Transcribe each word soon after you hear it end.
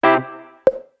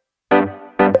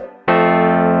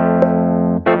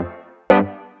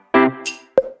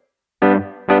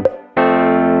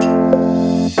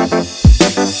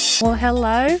Well,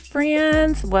 hello,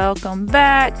 friends. Welcome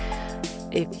back.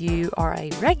 If you are a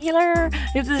regular,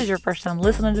 if this is your first time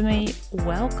listening to me,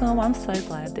 welcome. I'm so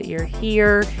glad that you're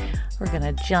here. We're going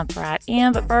to jump right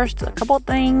in. But first, a couple of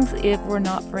things. If we're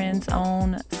not friends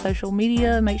on social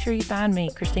media, make sure you find me,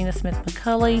 Christina Smith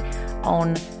McCulley,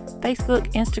 on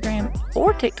Facebook, Instagram,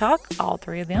 or TikTok, all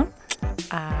three of them.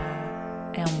 I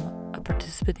am a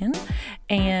participant in.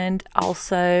 And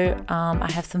also,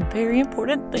 I have some very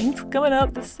important things coming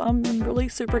up that I'm really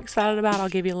super excited about. I'll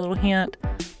give you a little hint.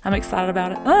 I'm excited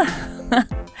about it.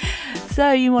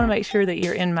 So you want to make sure that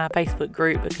you're in my Facebook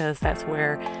group because that's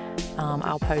where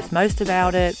I'll post most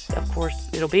about it. Of course,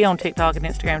 it'll be on TikTok and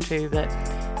Instagram too, but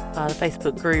the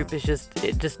Facebook group is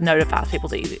just notifies people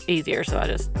easier. So I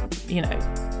just,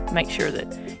 make sure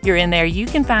that you're in there. You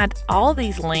can find all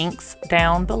these links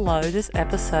down below this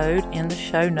episode in the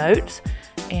show notes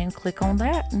and click on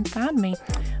that and find me.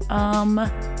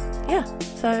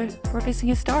 So we're fixing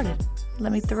to get started.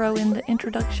 Let me throw in the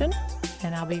introduction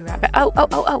and I'll be right back.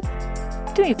 Oh.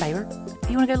 Do me a favor. If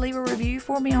you want to go leave a review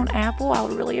for me on Apple, I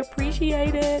would really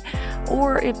appreciate it.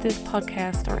 Or if this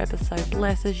podcast or episode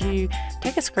blesses you,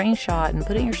 take a screenshot and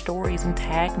put it in your stories and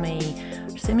tag me.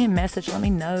 Or send me a message, let me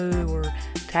know. Or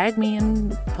tag me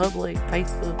in public,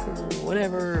 Facebook or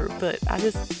whatever. But I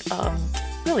just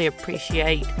really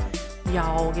appreciate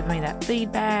y'all giving me that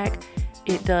feedback.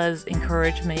 It does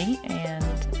encourage me and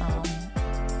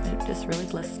it just really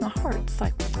blesses my heart. So,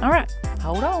 all right,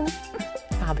 hold on.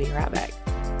 I'll be right back.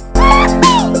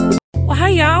 Well,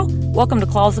 hey, y'all. Welcome to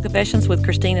Closet Confessions with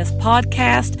Christina's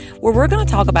podcast, where we're going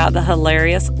to talk about the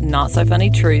hilarious, not-so-funny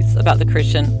truths about the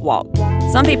Christian walk.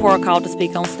 Some people are called to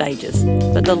speak on stages,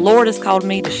 but the Lord has called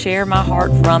me to share my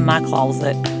heart from my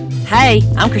closet. Hey,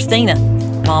 I'm Christina,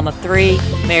 mom of 3,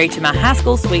 married to my high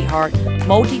school sweetheart,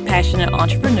 multi-passionate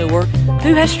entrepreneur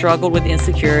who has struggled with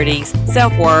insecurities,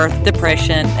 self-worth,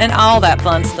 depression, and all that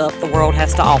fun stuff the world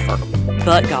has to offer.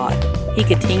 But God, He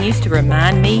continues to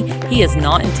remind me He is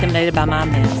not intimidated by my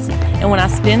mess. And when I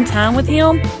spend time with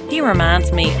Him, He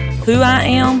reminds me who I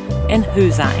am and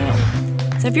whose I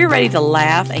am. So if you're ready to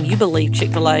laugh and you believe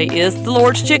Chick-fil-A is the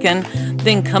Lord's chicken,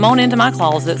 then come on into my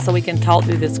closet so we can talk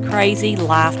through this crazy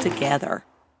life together.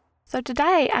 So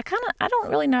today, I don't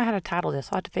really know how to title this.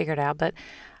 I'll have to figure it out. But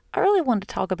I really wanted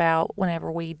to talk about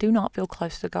whenever we do not feel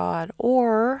close to God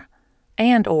or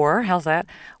how's that?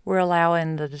 We're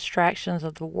allowing the distractions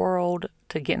of the world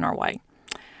to get in our way.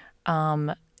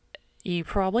 You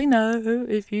probably know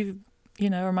if you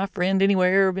are my friend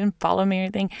anywhere or been following me or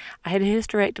anything. I had a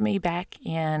hysterectomy back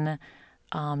in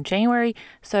January.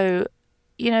 So,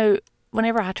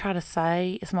 whenever I try to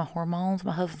say it's my hormones,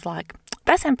 my husband's like,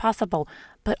 that's impossible.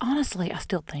 But honestly, I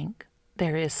still think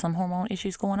there is some hormone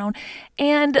issues going on.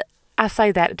 And I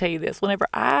say that to tell you this. Whenever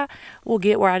I will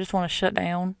get where I just want to shut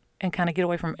down and kind of get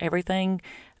away from everything,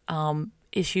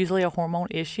 it's usually a hormone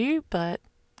issue. But,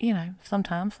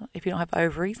 sometimes if you don't have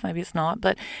ovaries, maybe it's not.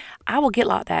 But I will get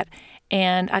like that.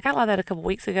 And I got like that a couple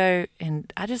weeks ago.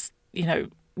 And I just,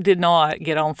 did not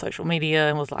get on social media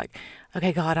and was like,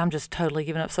 okay, God, I'm just totally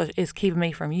giving up. So it's keeping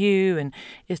me from you and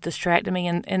it's distracting me.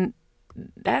 And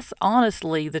that's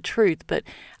honestly the truth. But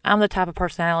I'm the type of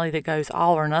personality that goes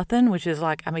all or nothing, which is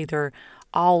like I'm either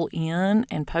all in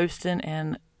and posting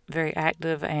and very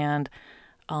active and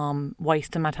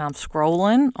wasting my time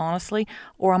scrolling, honestly,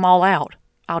 or I'm all out.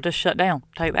 I'll just shut down,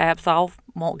 take the apps off,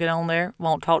 won't get on there,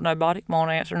 won't talk to nobody,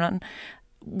 won't answer nothing,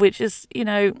 which is,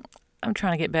 I'm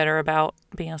trying to get better about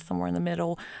being somewhere in the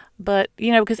middle. But,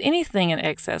 because anything in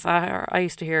excess, I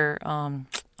used to hear, I don't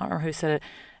remember who said it,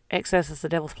 excess is the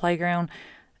devil's playground.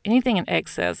 Anything in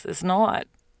excess is not,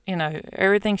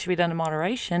 everything should be done in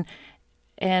moderation.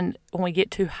 And when we get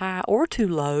too high or too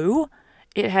low,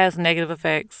 it has negative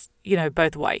effects,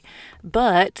 both way.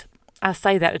 But I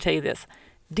say that to tell you this.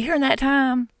 During that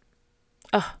time,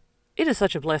 it is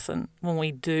such a blessing when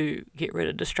we do get rid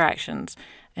of distractions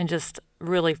and just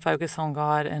really focus on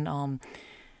God. And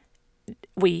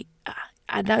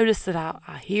I notice that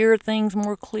I hear things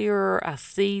more clearer. I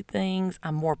see things.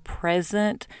 I'm more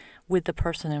present with the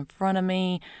person in front of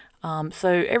me.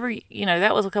 So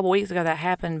that was a couple weeks ago that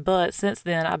happened. But since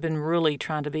then, I've been really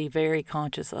trying to be very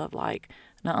conscious of like,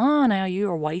 now you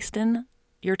are wasting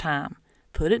your time.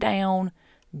 Put it down.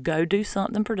 Go do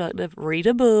something productive. Read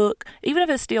a book. Even if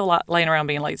it's still like laying around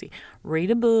being lazy.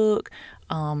 Read a book.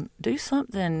 Do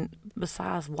something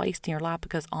besides wasting your life.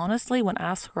 Because honestly, when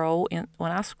I scroll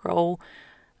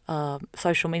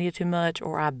social media too much,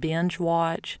 or I binge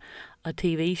watch a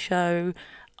TV show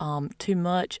too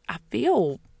much, I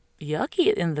feel yucky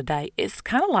at the end of the day. It's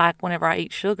kind of like whenever I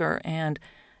eat sugar, and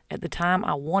at the time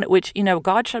I want it, which,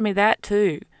 God showed me that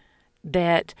too,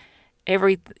 that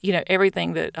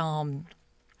everything that,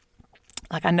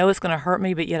 like, I know it's going to hurt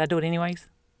me, but yet I do it anyways.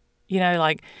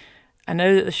 Like, I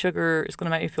know that the sugar is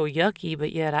going to make me feel yucky,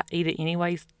 but yet I eat it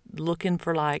anyways, looking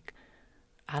for, like,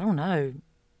 I don't know,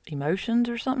 emotions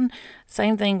or something.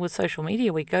 Same thing with social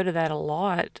media. We go to that a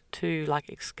lot to, like,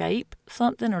 escape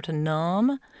something or to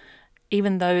numb,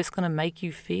 even though it's going to make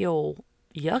you feel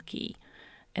yucky.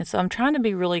 And so I'm trying to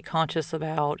be really conscious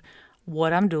about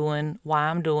what I'm doing, why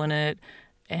I'm doing it.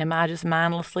 Am I just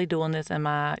mindlessly doing this? Am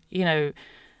I,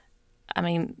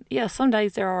 some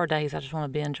days there are days I just want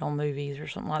to binge on movies or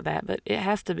something like that, but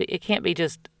it can't be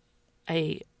just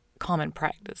a common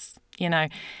practice,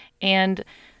 and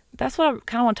that's what I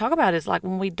kind of want to talk about is, like,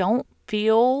 when we don't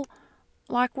feel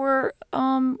like we're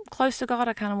close to God,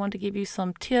 I kind of want to give you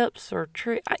some tips or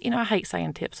tricks. I hate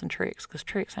saying tips and tricks because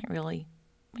tricks ain't really,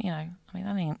 I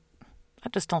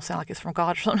just don't sound like it's from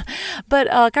God or something. But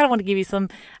I kind of want to give you some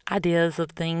ideas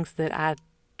of things that I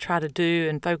try to do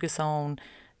and focus on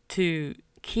to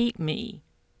keep me.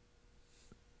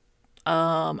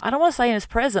 I don't want to say in His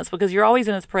presence because you're always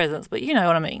in His presence, but you know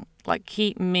what I mean. Like,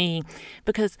 keep me,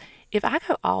 because if I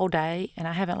go all day and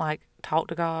I haven't, like, talked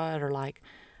to God or, like,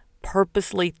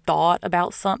 purposely thought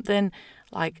about something,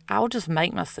 like, I'll just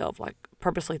make myself, like,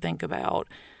 purposely think about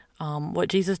what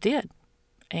Jesus did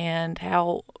and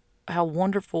how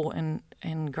wonderful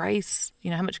and grace,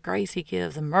 how much grace He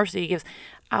gives and mercy He gives.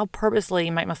 I'll purposely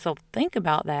make myself think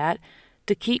about that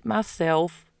to keep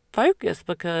myself focused,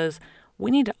 because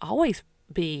we need to always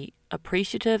be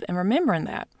appreciative and remembering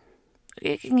that.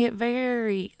 It can get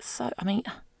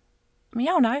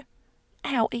y'all know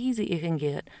how easy it can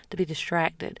get to be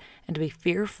distracted and to be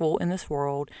fearful in this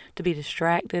world, to be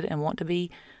distracted and want to be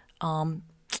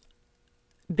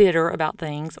bitter about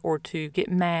things, or to get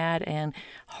mad and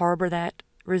harbor that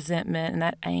resentment and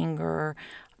that anger,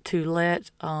 to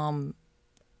let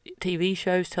TV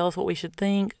shows tell us what we should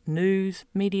think, news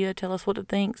media tell us what to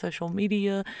think, social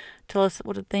media tell us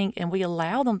what to think, and we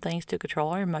allow them things to control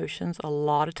our emotions a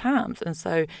lot of times. And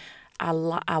so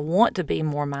I want to be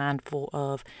more mindful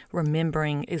of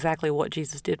remembering exactly what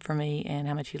Jesus did for me and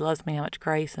how much He loves me, how much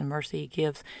grace and mercy He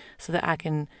gives, so that I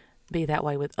can be that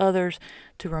way with others,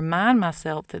 to remind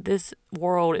myself that this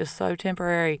world is so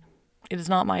temporary. It is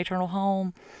not my eternal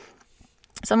home.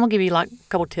 So I'm going to give you, like, a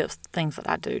couple tips, things that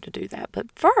I do to do that. But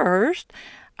first,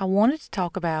 I wanted to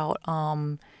talk about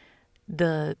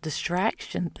the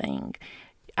distraction thing.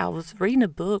 I was reading a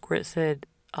book where it said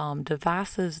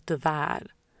devices divide.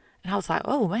 And I was like,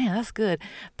 oh, man, that's good.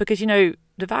 Because,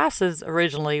 devices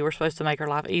originally were supposed to make our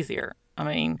life easier.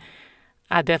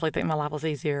 I definitely think my life was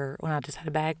easier when I just had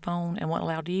a bag phone and wasn't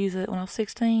allowed to use it when I was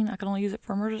 16. I could only use it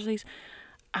for emergencies.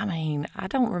 I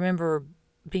don't remember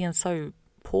being so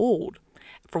pulled.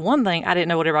 For one thing, I didn't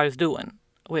know what everybody was doing,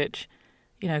 which,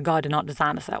 God did not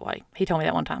design us that way. He told me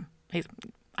that one time. I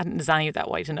didn't design you that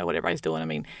way to know what everybody's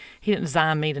doing. He didn't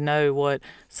design me to know what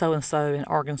so-and-so in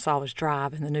Arkansas was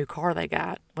driving, the new car they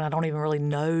got, when I don't even really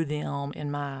know them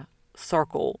in my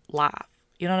circle life.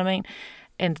 You know what I mean?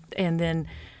 And then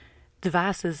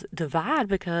devices divide,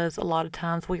 because a lot of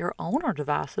times we are on our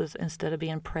devices instead of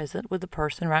being present with the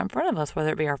person right in front of us,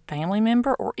 whether it be our family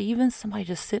member or even somebody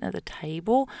just sitting at the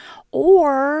table,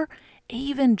 or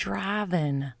even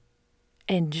driving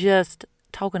and just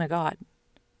talking to God.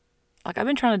 Like, I've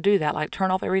been trying to do that, like turn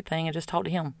off everything and just talk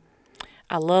to Him.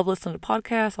 I love listening to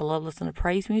podcasts. I love listening to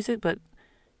praise music, but,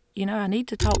 I need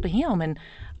to talk to Him. And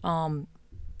I'm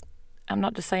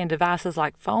not just saying devices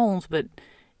like phones, but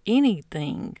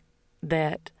anything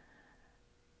that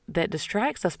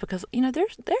distracts us, because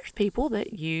there's people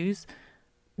that use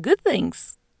good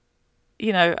things.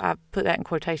 I put that in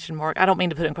quotation mark. I don't mean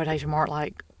to put it in quotation mark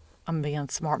like I'm being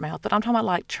smart mouth, but I'm talking about,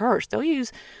 like, church. They'll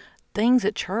use things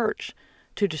at church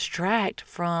to distract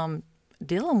from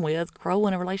dealing with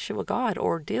growing a relationship with God,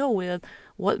 or deal with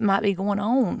what might be going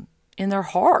on in their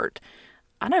heart.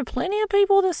 I know plenty of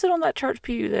people that sit on that church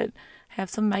pew that have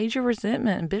some major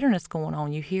resentment and bitterness going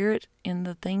on. You hear it in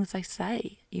the things they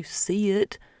say. You see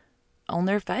it on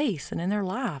their face and in their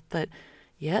life. But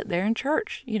yet they're in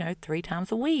church, 3 times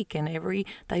a week, and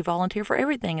they volunteer for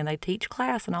everything, and they teach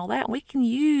class and all that. We can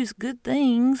use good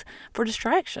things for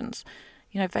distractions.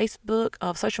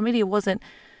 Facebook, social media wasn't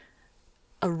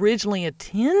originally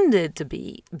intended to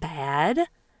be bad.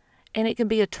 And it can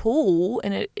be a tool,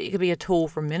 and it could be a tool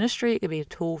for ministry. It could be a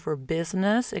tool for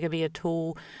business. It could be a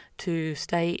tool to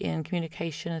stay in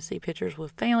communication and see pictures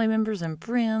with family members and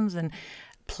friends and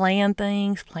plan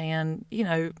things.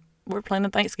 We're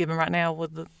planning Thanksgiving right now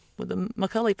with the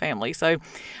McCulley family. So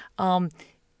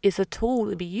it's a tool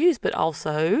to be used, but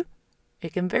also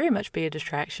it can very much be a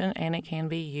distraction, and it can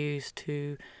be used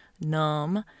to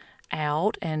numb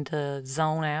out and to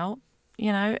zone out,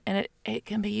 and it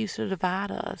can be used to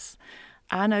divide us.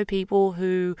 I know people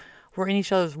who were in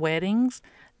each other's weddings.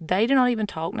 They do not even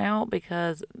talk now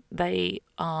because they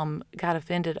got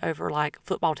offended over like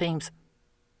football teams.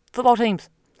 Football teams.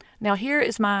 Now here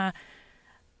is I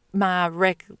don't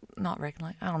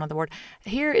know the word.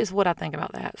 Here is what I think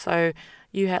about that. So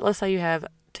let's say you have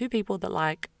two people that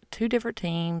like two different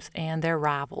teams and they're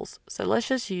rivals. So let's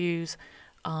just use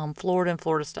Florida and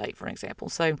Florida State for an example.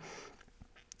 So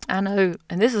I know,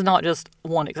 and this is not just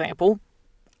one example.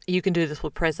 You can do this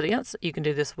with presidents. You can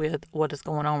do this with what is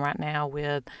going on right now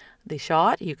with The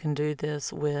Shot. You can do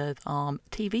this with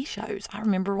TV shows. I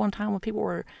remember one time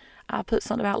when I put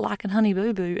something about liking Honey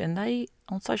Boo Boo, and they,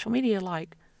 on social media,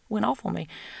 went off on me.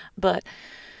 But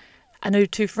I knew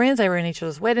two friends. They were in each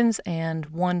other's weddings, and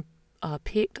one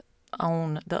picked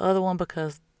on the other one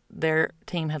because their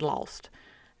team had lost.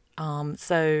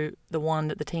 So the one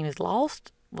that the team has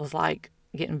lost was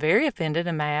getting very offended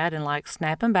and mad and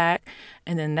snapping back,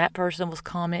 and then that person was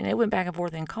commenting. It went back and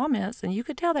forth in comments, and you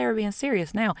could tell they were being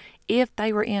serious. Now, if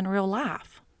they were in real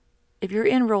life, if you're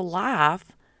in real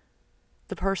life,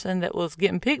 the person that was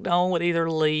getting picked on would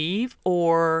either leave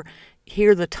or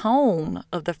hear the tone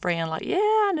of the friend yeah,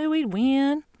 I knew we'd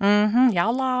win.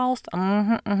 Y'all lost.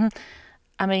 I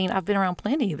mean, I've been around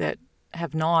plenty that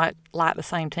have not liked the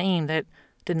same team that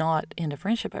did not end a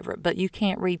friendship over it. But you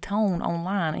can't read tone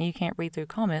online, and you can't read through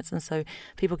comments, and so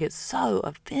people get so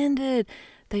offended.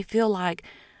 They feel like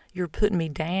you're putting me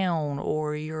down,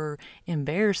 or you're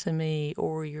embarrassing me,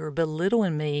 or you're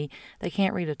belittling me. They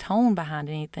can't read a tone behind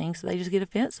anything, so they just get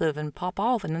offensive and pop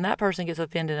off, and then that person gets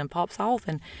offended and pops off,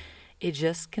 and it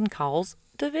just can cause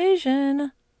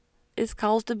division. It's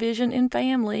caused division in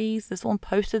families. This one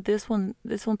posted this one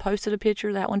posted a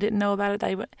picture, that one didn't know about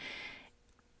it.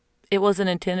 It wasn't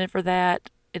intended for that.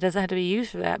 It doesn't have to be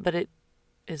used for that, but it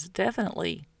is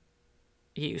definitely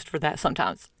used for that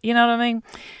sometimes. You know what I mean?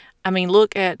 I mean,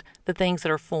 look at the things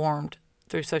that are formed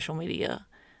through social media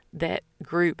that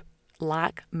group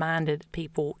like-minded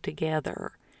people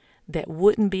together that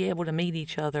wouldn't be able to meet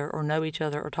each other or know each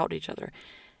other or talk to each other.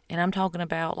 And I'm talking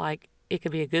about it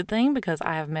could be a good thing, because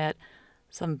I have met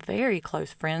some very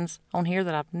close friends on here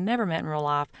that I've never met in real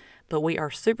life, but we are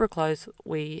super close.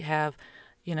 We have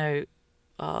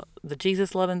the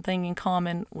Jesus loving thing in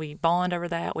common. We bond over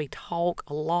that. We talk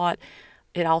a lot.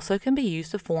 It also can be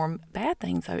used to form bad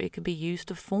things. So it could be used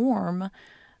to form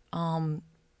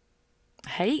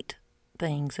hate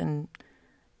things and,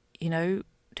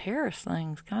 terrorist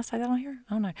things. Can I say that on here?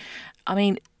 I don't know. I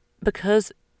mean,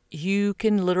 because you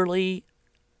can literally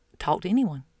talk to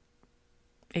anyone.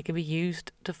 It can be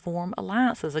used to form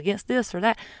alliances against this or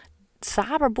that.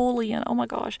 Cyberbullying, oh my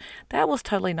gosh, that was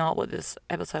totally not what this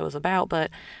episode was about,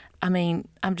 but I mean,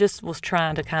 was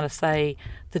trying to kind of say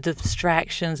the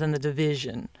distractions and the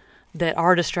division that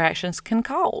our distractions can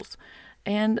cause.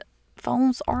 And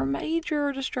phones are a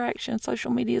major distraction. Social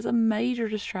media is a major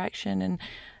distraction, and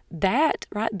that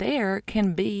right there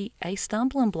can be a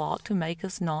stumbling block to make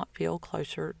us not feel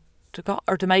closer to God,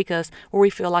 or to make us where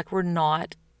we feel like we're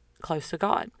not close to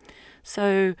God.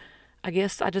 So I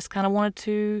guess I just kind of wanted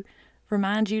to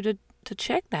remind you to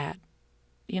check that.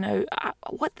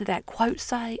 What did that quote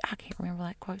say? I can't remember what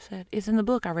that quote said. It's in the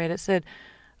book I read. It said,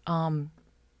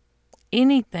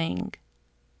 anything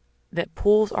that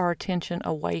pulls our attention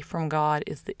away from God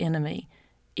is the enemy,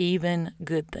 even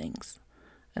good things.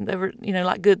 And they were,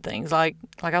 good things, like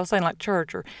I was saying, like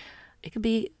church, or it could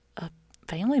be a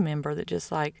family member that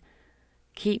just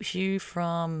keeps you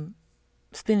from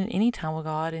spending any time with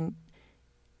God. And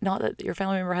not that your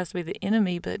family member has to be the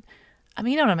enemy, but I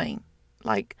mean, you know what I mean?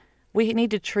 We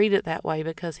need to treat it that way,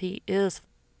 because he is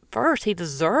first. He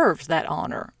deserves that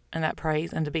honor and that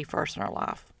praise and to be first in our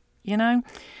life,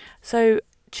 So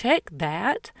check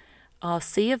that.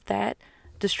 See if that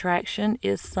distraction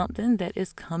is something that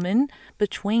is coming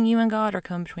between you and God, or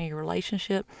coming between your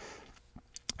relationship,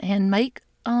 and make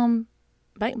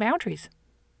boundaries.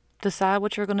 Decide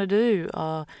what you're going to do.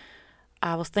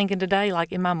 I was thinking today,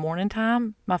 in my morning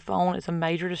time, my phone is a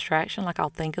major distraction. I'll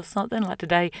think of something.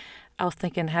 Today, I was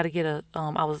thinking how to get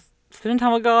I was spending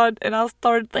time with God, and I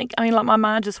started thinking, my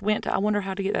mind just went to, I wonder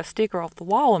how to get that sticker off the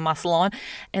wall in my salon.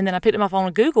 And then I picked up my phone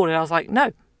and Googled it. I was like,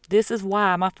 no, this is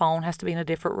why my phone has to be in a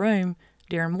different room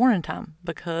during morning time,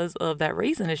 because of that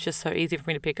reason. It's just so easy for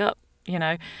me to pick up,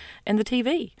 and the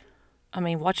TV.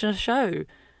 Watching a show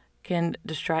can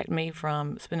distract me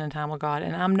from spending time with God.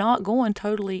 And I'm not going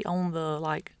totally on the,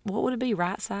 what would it be,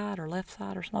 right side or left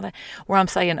side or something like that, where I'm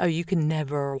saying, oh, you can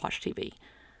never watch TV.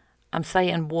 I'm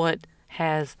saying what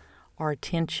has our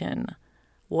attention,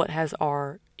 what has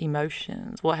our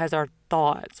emotions? What has our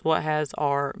thoughts? What has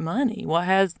our money? What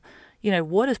has,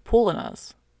 what is pulling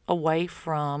us away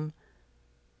from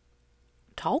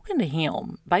talking to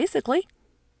Him, basically?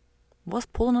 What's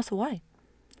pulling us away?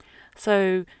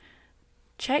 So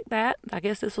check that. I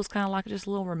guess this was kind of like just a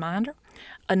little reminder.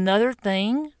 Another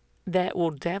thing that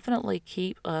will definitely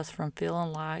keep us from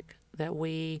feeling like that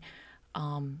we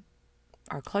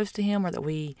are close to Him, or that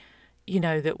we,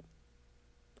 that,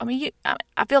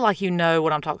 I feel like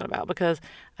what I'm talking about, because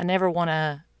I never want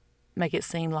to make it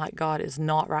seem like God is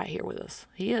not right here with us.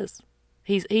 He is.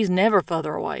 He's never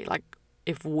further away. Like,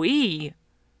 if we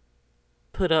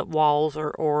put up walls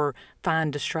or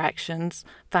find distractions,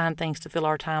 find things to fill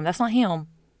our time, that's not Him.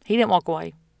 He didn't walk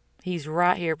away. He's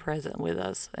right here present with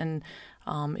us. And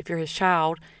if you're His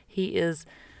child, He is,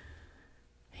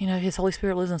 His Holy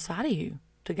Spirit lives inside of you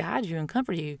to guide you and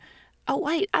comfort you. Oh,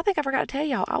 wait, I think I forgot to tell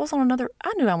y'all. I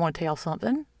knew I wanted to tell y'all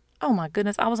something. Oh, my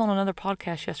goodness. I was on another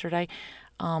podcast yesterday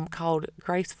called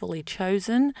Gracefully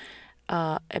Chosen,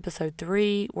 episode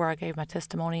 3, where I gave my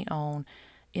testimony on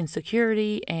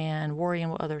insecurity and worrying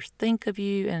what others think of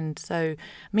you. And so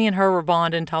me and her were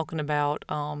bonding, talking about,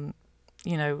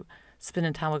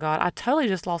 spending time with God. I totally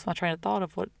just lost my train of thought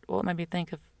of what made me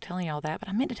think of telling y'all that, but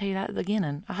I meant to tell you that at the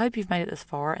beginning. I hope you've made it this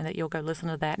far and that you'll go listen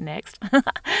to that next.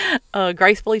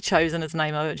 Gracefully Chosen is the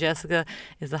name of it. Jessica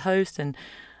is the host, and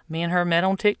me and her met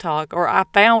on TikTok, or I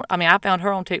found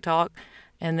her on TikTok,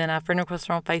 and then I friend requested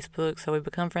her on Facebook, so we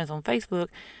become friends on Facebook.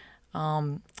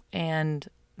 And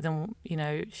then,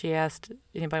 she asked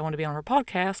anybody want to be on her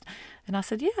podcast, and I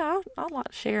said, yeah, I'd like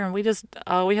to share. And we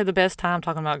had the best time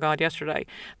talking about God yesterday.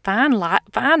 Find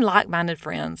like-minded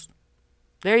friends.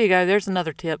 There you go. There's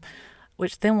another tip,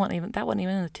 which that wasn't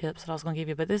even in the tips that I was going to give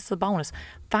you, but this is a bonus.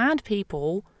 Find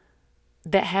people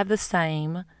that have the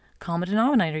same common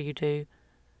denominator you do,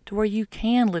 to where you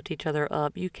can lift each other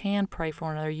up. You can pray for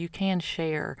one another. You can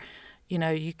share.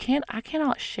 I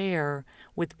cannot share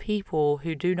with people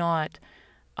who do not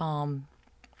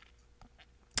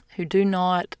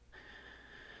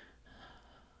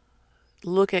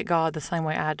look at God the same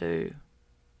way I do,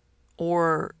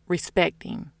 or respect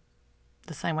Him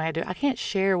the same way I do. I can't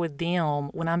share with them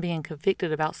when I'm being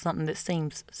convicted about something that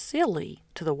seems silly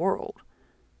to the world.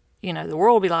 The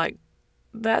world will be like,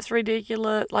 that's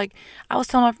ridiculous. Like, I was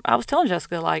telling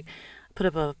Jessica, like, put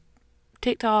up a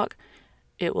TikTok.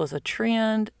 It was a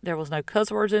trend. There was no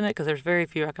cuss words in it, because there's very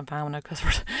few I can find with no cuss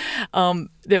words.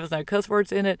 There was no cuss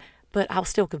words in it, but I was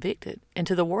still convicted. And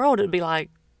to the world, it'd be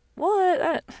like,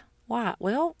 what? Why?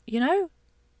 Well,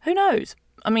 who knows?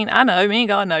 I know, me and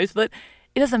God knows, but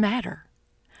it doesn't matter.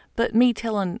 But me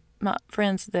telling my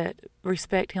friends that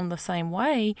respect Him the same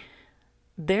way,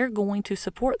 they're going to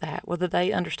support that. Whether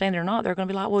they understand it or not, they're going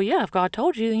to be like, well, yeah, if God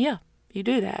told you, then yeah, you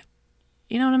do that.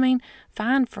 You know what I mean?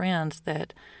 Find friends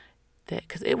that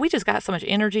because we just got so much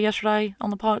energy yesterday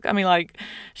on the podcast.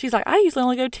 She's like, I usually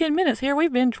only go 10 minutes. Here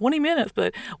we've been 20 minutes,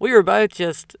 but we were both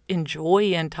just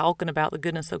enjoying talking about the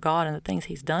goodness of God and the things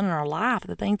He's done in our life,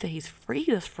 the things that He's freed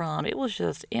us from. It was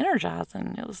just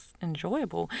energizing. It was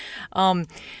enjoyable.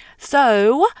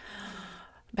 So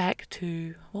back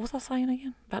to, what was I saying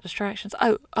again about distractions?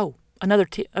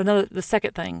 The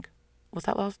second thing. Was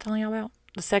that what I was telling you about?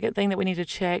 The second thing that we need to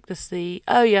check to see.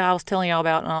 Oh yeah, I was telling y'all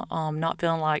about not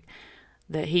feeling like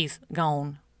that He's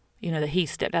gone, that He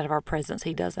stepped out of our presence.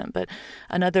 He doesn't. But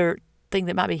another thing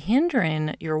that might be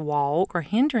hindering your walk, or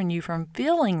hindering you from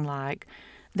feeling like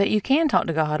that you can talk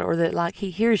to God, or that like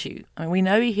He hears you. We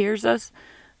know He hears us,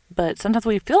 but sometimes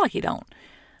we feel like He don't.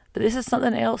 But this is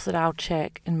something else that I'll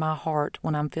check in my heart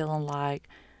when I'm feeling like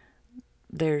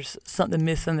there's something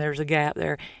missing, there's a gap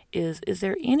there. Is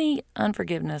there any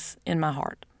unforgiveness in my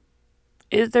heart?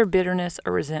 Is there bitterness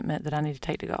or resentment that I need to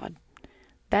take to God?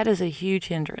 That is a huge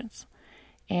hindrance.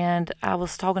 And I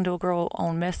was talking to a girl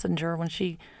on Messenger when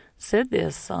she said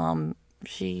this.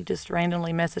 She just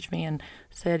randomly messaged me and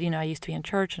said, I used to be in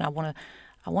church, and I want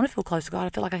to feel close to God. I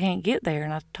feel like I can't get there.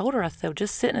 And I told her, I said,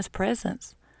 just sit in His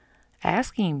presence.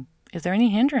 Ask Him, is there any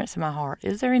hindrance in my heart?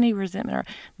 Is there any resentment?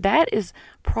 That is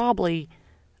probably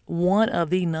one of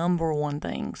the number one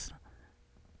things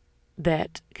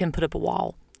that can put up a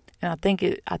wall. And I think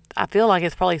I feel like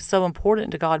it's probably so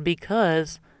important to God,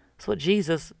 because it's what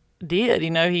Jesus did.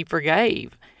 He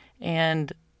forgave,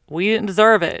 and we didn't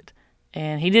deserve it,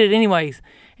 and He did it anyways.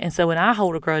 And so when I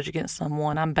hold a grudge against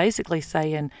someone, I'm basically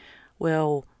saying,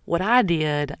 well, what I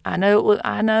did, I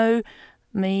know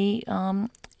me,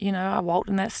 I walked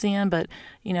in that sin, but,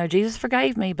 Jesus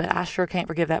forgave me, but I sure can't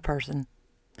forgive that person.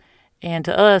 And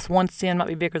to us, one sin might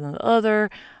be bigger than the other.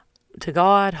 To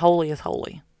God, holy is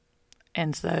holy.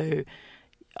 And so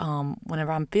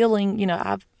whenever I'm feeling,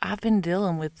 I've been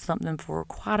dealing with something for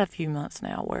quite a few months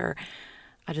now where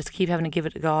I just keep having to give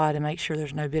it to God and make sure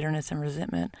there's no bitterness and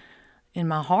resentment in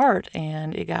my heart.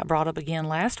 And it got brought up again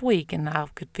last week, and I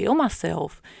could feel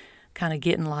myself kind of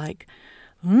getting like,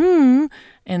 and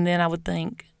then I would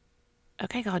think,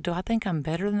 okay, God, do I think I'm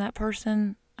better than that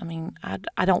person? I mean,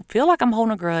 I don't feel like I'm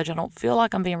holding a grudge. I don't feel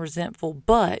like I'm being resentful,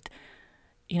 but,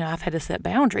 I've had to set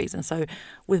boundaries. And so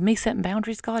with me setting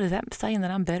boundaries, God, is that saying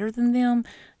that I'm better than them?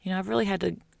 I've really had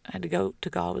to go to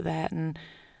God with that. And,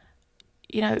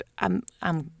 I'm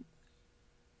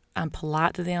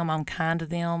polite to them. I'm kind to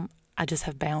them. I just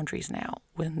have boundaries now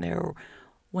when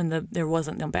there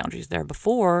wasn't them boundaries there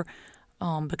before,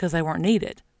 because they weren't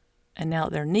needed. And now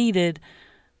that they're needed,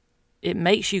 it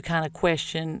makes you kind of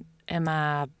question, am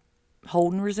I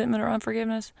holding resentment or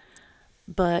unforgiveness?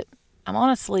 But I'm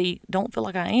honestly don't feel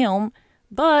like I am.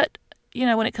 But,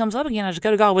 when it comes up again, I just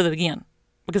go to God with it again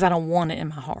because I don't want it in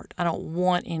my heart. I don't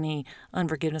want any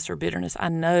unforgiveness or bitterness. I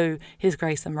know His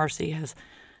grace and mercy has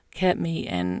kept me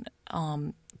and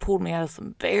pulled me out of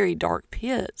some very dark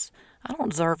pits. I don't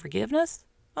deserve forgiveness.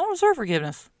 I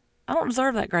don't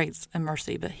deserve that grace and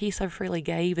mercy, but He so freely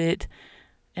gave it.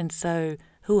 And so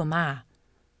who am I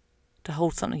to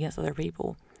hold something against other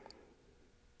people?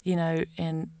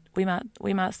 And we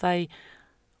might say,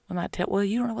 well,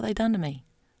 you don't know what they've done to me.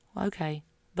 Well, okay,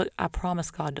 but I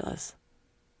promise God does.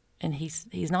 And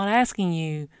He's not asking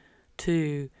you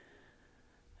to,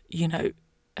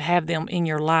 have them in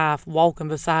your life walking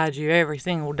beside you every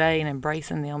single day and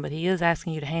embracing them, but He is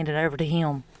asking you to hand it over to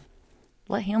Him.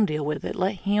 Let Him deal with it.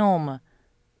 Let Him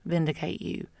vindicate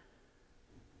you.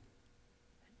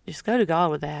 Just go to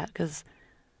God with that, because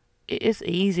it's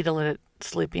easy to let it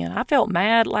slip in. I felt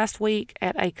mad last week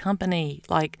at a company,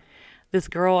 like this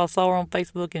girl I saw her on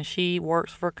Facebook, and she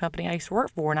works for a company I used to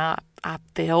work for, and I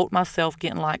felt myself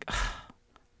getting like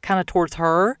kind of towards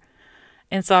her.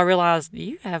 And so I realized,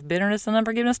 you have bitterness and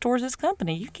unforgiveness towards this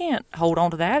company. You can't hold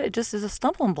on to that. It just is a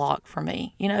stumbling block for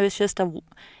me. It's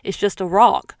just a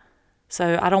rock.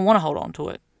 So I don't want to hold on to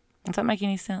it. Does that make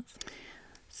any sense?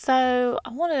 So I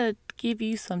want to give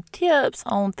you some tips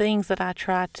on things that I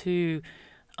try to,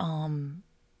 I don't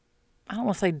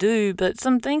want to say do, but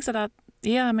some things that I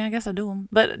guess I do them.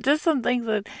 But just some things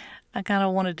that I kind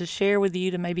of wanted to share with you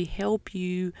to maybe help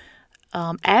you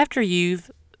after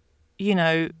you've,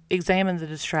 examined the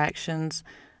distractions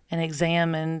and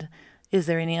examined, is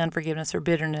there any unforgiveness or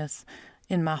bitterness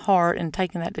in my heart, and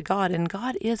taking that to God. And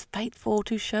God is faithful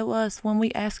to show us when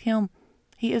we ask Him.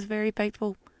 He is very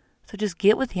faithful. So just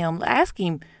get with Him. Ask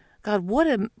Him, God,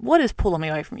 what is pulling me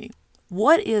away from you?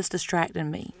 What is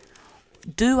distracting me?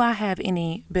 Do I have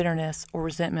any bitterness or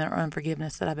resentment or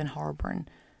unforgiveness that I've been harboring?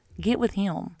 Get with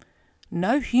Him.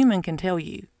 No human can tell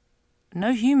you.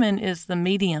 No human is the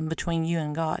medium between you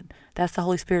and God. That's the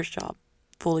Holy Spirit's job.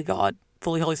 Fully God,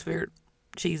 fully Holy Spirit,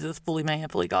 Jesus, fully man,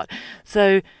 fully God.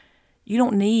 So you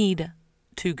don't need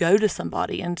to go to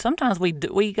somebody. And sometimes we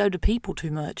go to people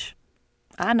too much.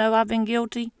 I know I've been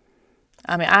guilty.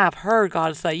 I mean, I've heard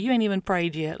God say, you ain't even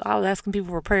prayed yet. I was asking people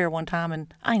for prayer one time,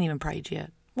 and I ain't even prayed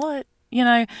yet. What?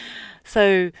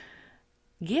 So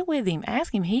get with Him.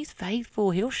 Ask Him. He's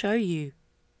faithful. He'll show you.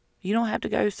 You don't have to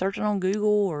go searching on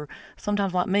Google, or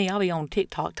sometimes like me, I'll be on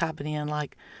TikTok typing in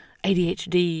like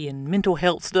ADHD and mental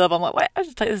health stuff. I'm like, wait, I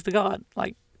just take this to God.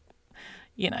 Like,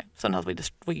 sometimes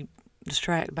we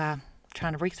distract by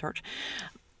trying to research.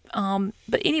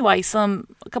 But anyway,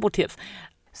 a couple tips.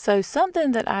 So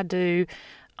something that I do,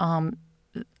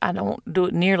 I don't do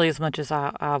it nearly as much as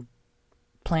I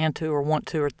plan to or want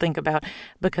to or think about,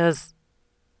 because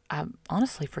I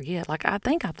honestly forget. Like, I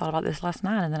think I thought about this last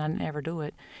night and then I never do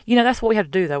it. That's what we have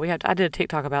to do, though. I did a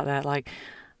TikTok about that, like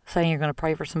saying you're going to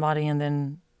pray for somebody and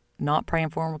then not praying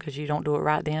for them because you don't do it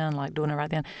right then, like doing it right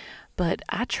then. But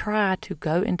I try to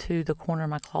go into the corner of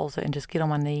my closet and just get on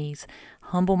my knees,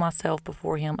 humble myself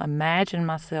before Him, imagine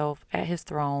myself at His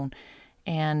throne,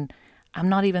 and I'm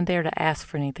not even there to ask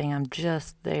for anything. I'm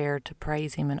just there to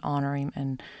praise Him and honor Him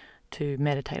and to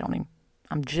meditate on Him.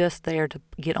 I'm just there to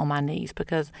get on my knees,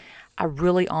 because I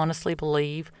really honestly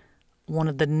believe one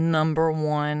of the number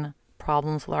one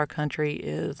problems with our country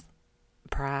is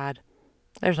pride.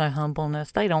 There's no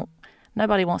humbleness.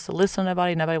 Nobody wants to listen to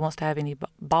nobody. Nobody wants to have any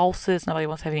bosses. Nobody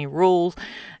wants to have any rules.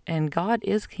 And God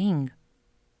is King.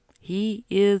 He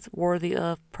is worthy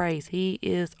of praise. He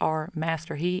is our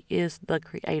master. He is the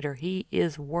creator. He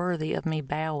is worthy of me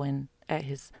bowing at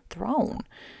His throne.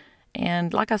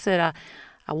 And like I said,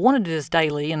 I I want to do this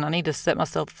daily, and I need to set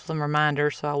myself some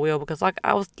reminders, so I will, because like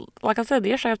I said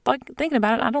yesterday, I was thinking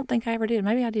about it. I don't think I ever did.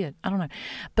 Maybe I did. I don't know.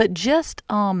 But just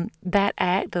that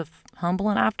act of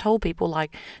humbling, I've told people,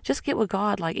 like, just get with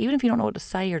God. Like, even if you don't know what to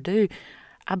say or do,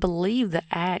 I believe the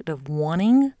act of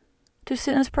wanting to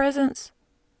sit in His presence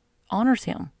honors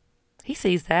Him. He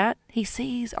sees that. He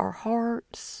sees our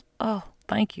hearts. Oh,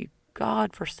 thank you,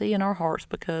 God, for seeing our hearts,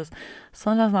 because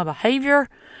sometimes my behavior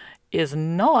is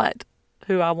not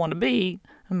who I want to be.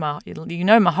 My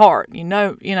heart. You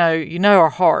know our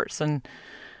hearts, and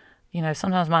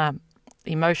sometimes my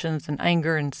emotions and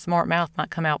anger and smart mouth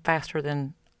might come out faster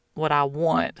than what I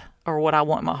want or what I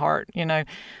want in my heart.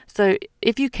 So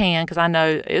if you can, because I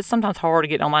know it's sometimes hard to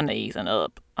get on my knees and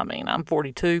up. I mean, I'm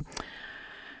 42,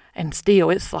 and still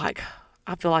it's like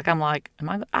I feel like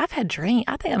I've had dreams.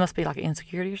 I think it must be like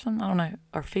insecurity or something. I don't know,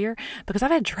 or fear, because I've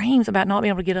had dreams about not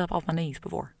being able to get up off my knees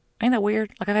before. Ain't that weird?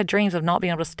 Like, I've had dreams of not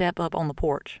being able to step up on the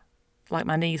porch. Like,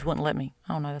 my knees wouldn't let me.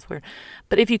 I don't know, that's weird.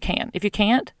 But if you can't,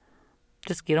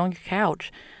 just get on your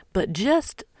couch. But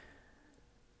just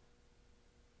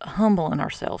humbling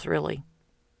ourselves, really.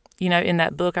 In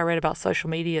that book I read about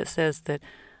social media, it says that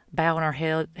bowing our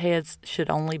heads should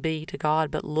only be to God,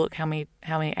 but look how many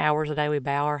hours a day we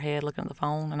bow our head looking at the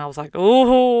phone. And I was like, that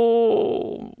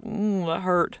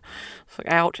hurt. It's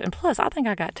like, ouch. And plus, I think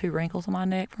I got 2 wrinkles on my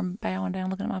neck from bowing down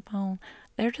looking at my phone.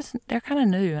 They're kind of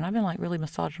new, and I've been like really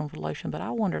massaging them with lotion, but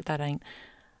I wonder if that ain't.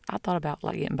 I thought about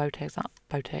like getting Botox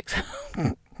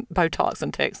and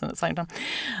texting at the same time.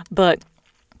 But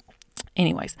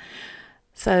anyways,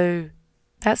 so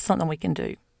that's something we can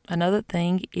do. Another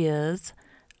thing is,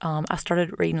 I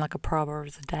started reading like a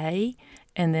Proverbs a day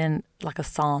and then like a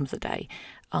Psalms a day.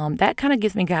 That kind of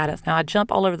gives me guidance. Now, I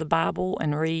jump all over the Bible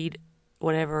and read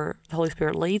whatever the Holy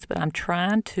Spirit leads, but I'm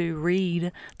trying to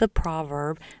read the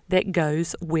proverb that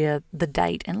goes with the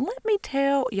date. And let me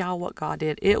tell y'all what God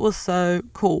did. It was so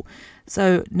cool.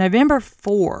 So November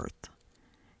 4th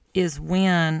is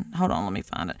when, hold on, let me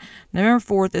find it. November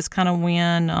 4th is kind of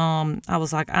when I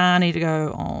was like, I need to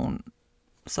go on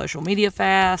social media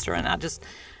fast, the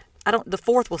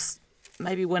 4th was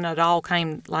maybe when it all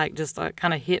came, like, just like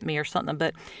kind of hit me or something.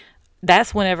 But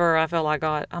that's whenever I felt like,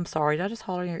 God, I'm sorry. Did I just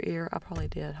holler in your ear? I probably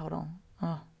did. Hold on.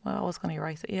 Oh, well, I was going to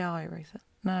erase it. Yeah, I'll erase it.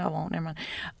 No, I won't. Never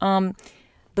mind.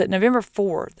 But November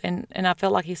 4th, and I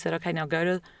felt like He said, okay, now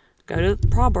go to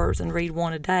Proverbs and read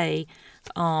one a day,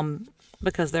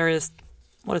 because there is,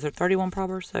 31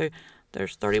 Proverbs? So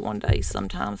there's 31 days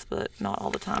sometimes, but not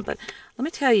all the time. But let me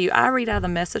tell you, I read out of the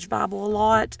Message Bible a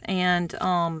lot, and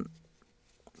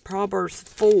Proverbs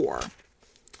 4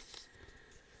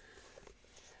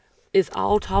 is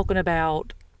all talking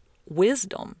about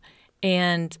wisdom.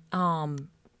 And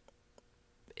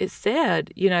it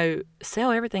said,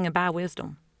 sell everything and buy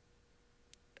wisdom.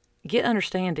 Get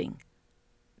understanding.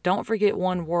 Don't forget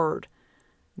one word.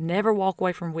 Never walk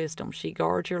away from wisdom. She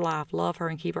guards your life. Love her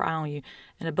and keep her eye on you.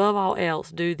 And above all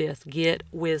else, do this. Get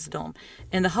wisdom.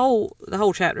 And the whole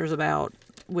chapter is about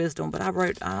wisdom, but I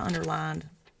underlined.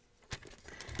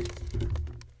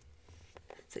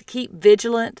 So keep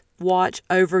vigilant watch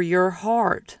over your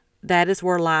heart. That is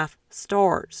where life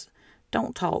starts.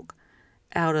 Don't talk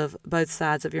out of both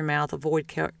sides of your mouth.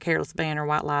 Avoid careless banter,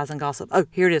 white lies, and gossip. Oh,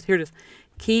 here it is.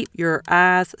 Keep your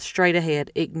eyes straight ahead.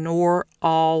 Ignore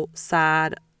all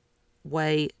sideshow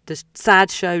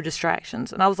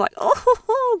distractions. And I was like,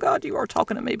 oh, God, you are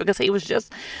talking to me, because He was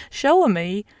just showing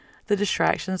me the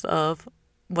distractions of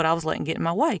what I was letting get in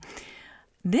my way.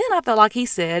 Then I felt like He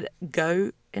said,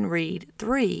 go and read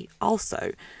 3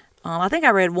 also. I think I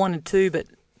read 1 and 2, but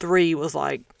 3 was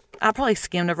like, I probably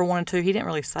skimmed over 1 and 2. He didn't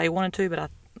really say 1 and 2,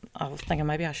 but I was thinking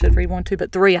maybe I should read 1 and 2.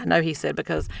 But 3, I know He said,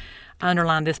 because I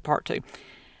underlined this part too.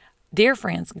 Dear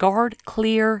friends, guard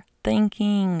clear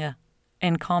thinking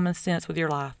and common sense with your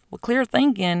life. Well, clear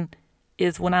thinking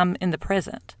is when I'm in the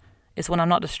present. It's when I'm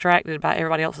not distracted by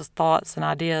everybody else's thoughts and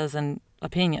ideas and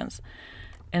opinions.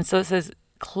 And so it says,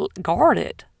 guard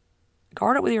it.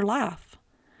 Guard it with your life.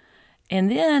 And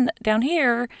then down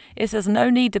here, it says, no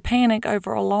need to panic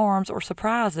over alarms or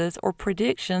surprises or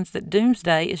predictions that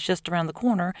doomsday is just around the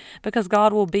corner, because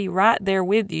God will be right there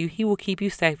with you. He will keep you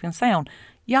safe and sound.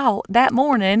 Y'all, that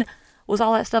morning was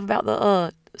all that stuff about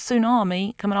the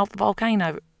tsunami coming off the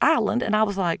volcano island, and I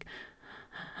was like,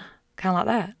 kind of like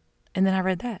that. And then I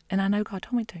read that, and I know God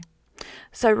told me to.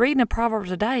 So reading a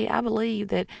Proverbs a day, I believe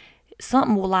that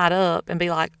something will light up and be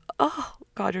like, oh,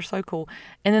 God, you're so cool.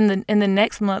 And then in the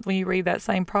next month, when you read that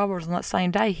same Proverbs on that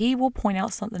same day, He will point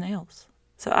out something else.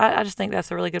 So I just think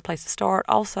that's a really good place to start.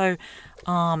 Also,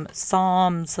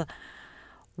 Psalms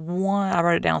 1, I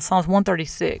wrote it down, Psalms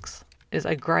 136. is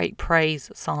a great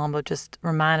praise psalm of just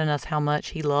reminding us how much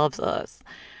He loves us.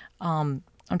 I'm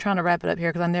trying to wrap it up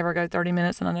here because I never go 30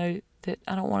 minutes, and I know that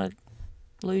I don't want to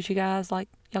lose you guys, like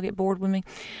y'all get bored with me.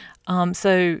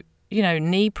 So,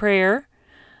 need prayer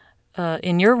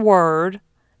in your word,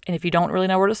 and if you don't really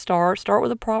know where to start with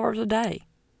the Proverbs a day.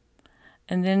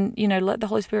 And then, let the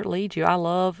Holy Spirit lead you. I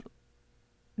love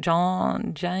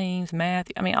John, James,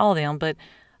 Matthew, all of them, but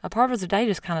a Proverbs a day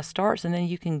just kind of starts, and then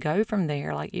you can go from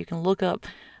there. Like, you can look up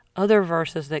other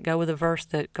verses that go with a verse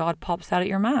that God pops out at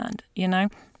your mind,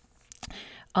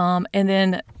 And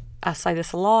then I say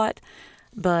this a lot,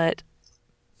 but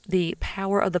the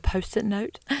power of the Post-it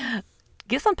note.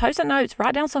 Get some Post-it notes.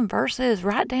 Write down some verses.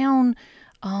 Write down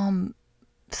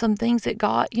some things that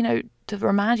God, to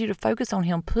remind you to focus on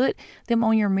Him. Put them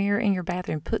on your mirror in your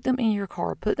bathroom. Put them in your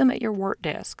car. Put them at your work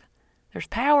desk. There's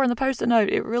power in the Post-it note.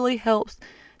 It really helps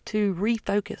to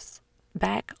refocus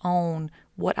back on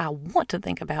what I want to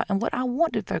think about and what I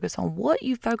want to focus on. What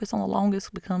you focus on the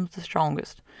longest becomes the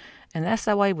strongest. And that's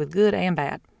that way with good and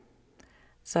bad.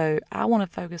 So I want to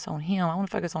focus on Him. I want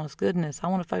to focus on His goodness. I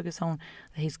want to focus on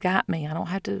that He's got me. I don't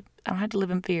have to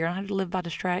live in fear. I don't have to live by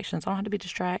distractions. I don't have to be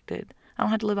distracted. I don't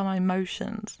have to live by my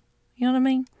emotions. You know what I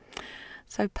mean?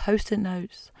 So Post-it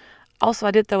notes. Also,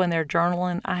 I did throw in there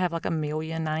journaling. I have like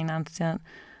 1,099-cent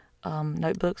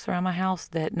notebooks around my house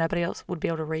that nobody else would be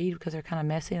able to read because they're kind of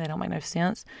messy and they don't make no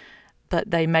sense. But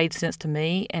they made sense to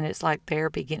me, and it's like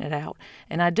therapy getting it out.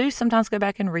 And I do sometimes go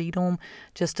back and read them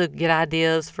just to get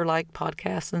ideas for like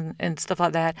podcasts and stuff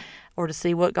like that, or to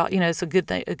see what God, it's a good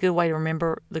thing, a good way to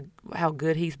remember how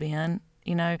good He's been,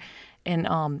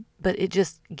 And but it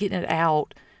just getting it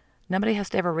out. Nobody has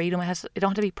to ever read them. It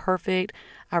don't have to be perfect.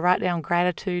 I write down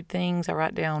gratitude things. I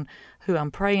write down who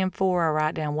I'm praying for. I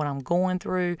write down what I'm going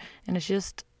through, and it's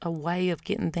just a way of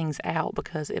getting things out.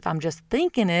 Because if I'm just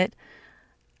thinking it,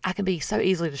 I can be so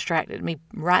easily distracted. Me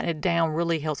writing it down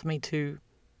really helps me to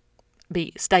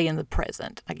stay in the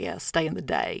present, I guess, stay in the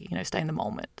day, stay in the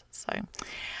moment. So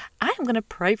I am going to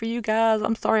pray for you guys.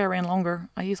 I'm sorry I ran longer.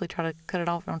 I usually try to cut it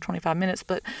off around 25 minutes,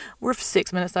 but we're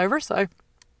 6 minutes over.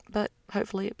 But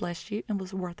hopefully it blessed you and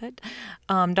was worth it.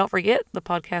 Don't forget the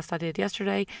podcast I did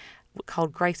yesterday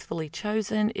called Gracefully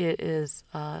Chosen. It is,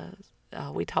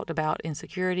 we talked about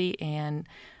insecurity and,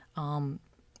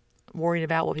 worried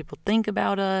about what people think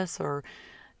about us, or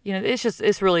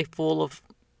it's really full of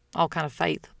all kind of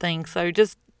faith things. So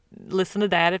just listen to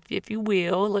that if you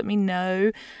will. Let me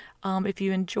know if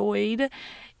you enjoyed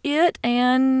it,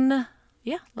 and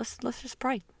let's just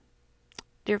pray.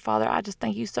 Dear Father, I just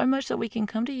thank you so much that we can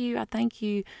come to you. I thank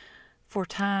you for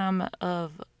time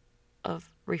of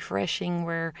refreshing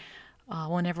where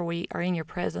whenever we are in your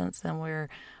presence and we're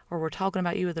talking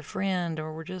about you with a friend,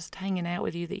 or we're just hanging out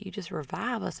with you, that you just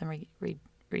revive us and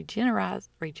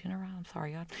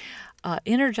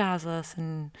energize us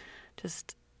and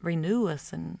just renew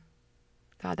us. And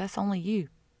God, that's only you.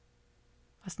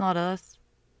 That's not us.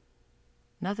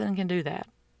 Nothing can do that.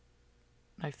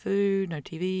 No food, no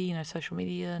TV, no social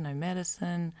media, no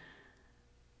medicine.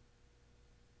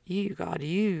 You, God,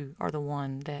 you are the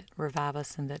one that revive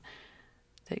us and that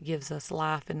gives us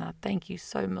life. And I thank you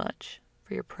so much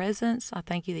for your presence. I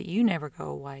thank you that you never go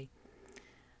away.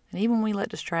 And even when we let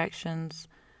distractions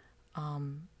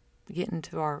get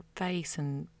into our face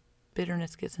and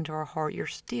bitterness gets into our heart, you're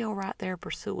still right there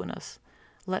pursuing us,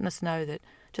 letting us know that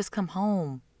just come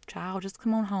home, child, just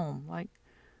come on home. Like,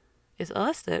 it's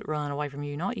us that run away from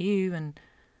you, not you. And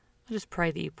I just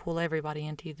pray that you pull everybody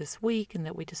into you this week, and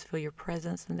that we just feel your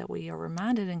presence, and that we are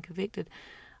reminded and convicted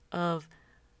of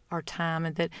our time,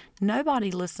 and that nobody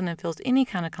listening feels any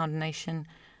kind of condemnation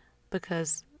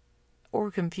or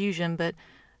confusion, but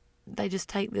they just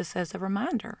take this as a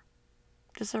reminder,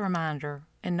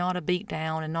 and not a beat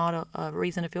down, and not a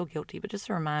reason to feel guilty, but just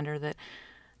a reminder that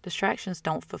distractions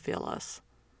don't fulfill us.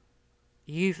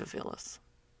 You fulfill us,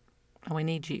 and we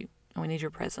need you, and we need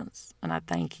your presence. And I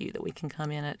thank you that we can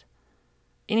come in it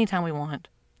anytime we want.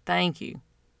 Thank you.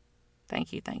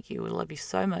 Thank you. Thank you. We love you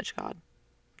so much, God.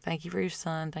 Thank you for your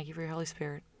Son. Thank you for your Holy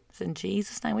Spirit. It's in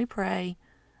Jesus' name we pray.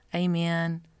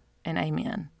 Amen and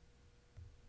amen.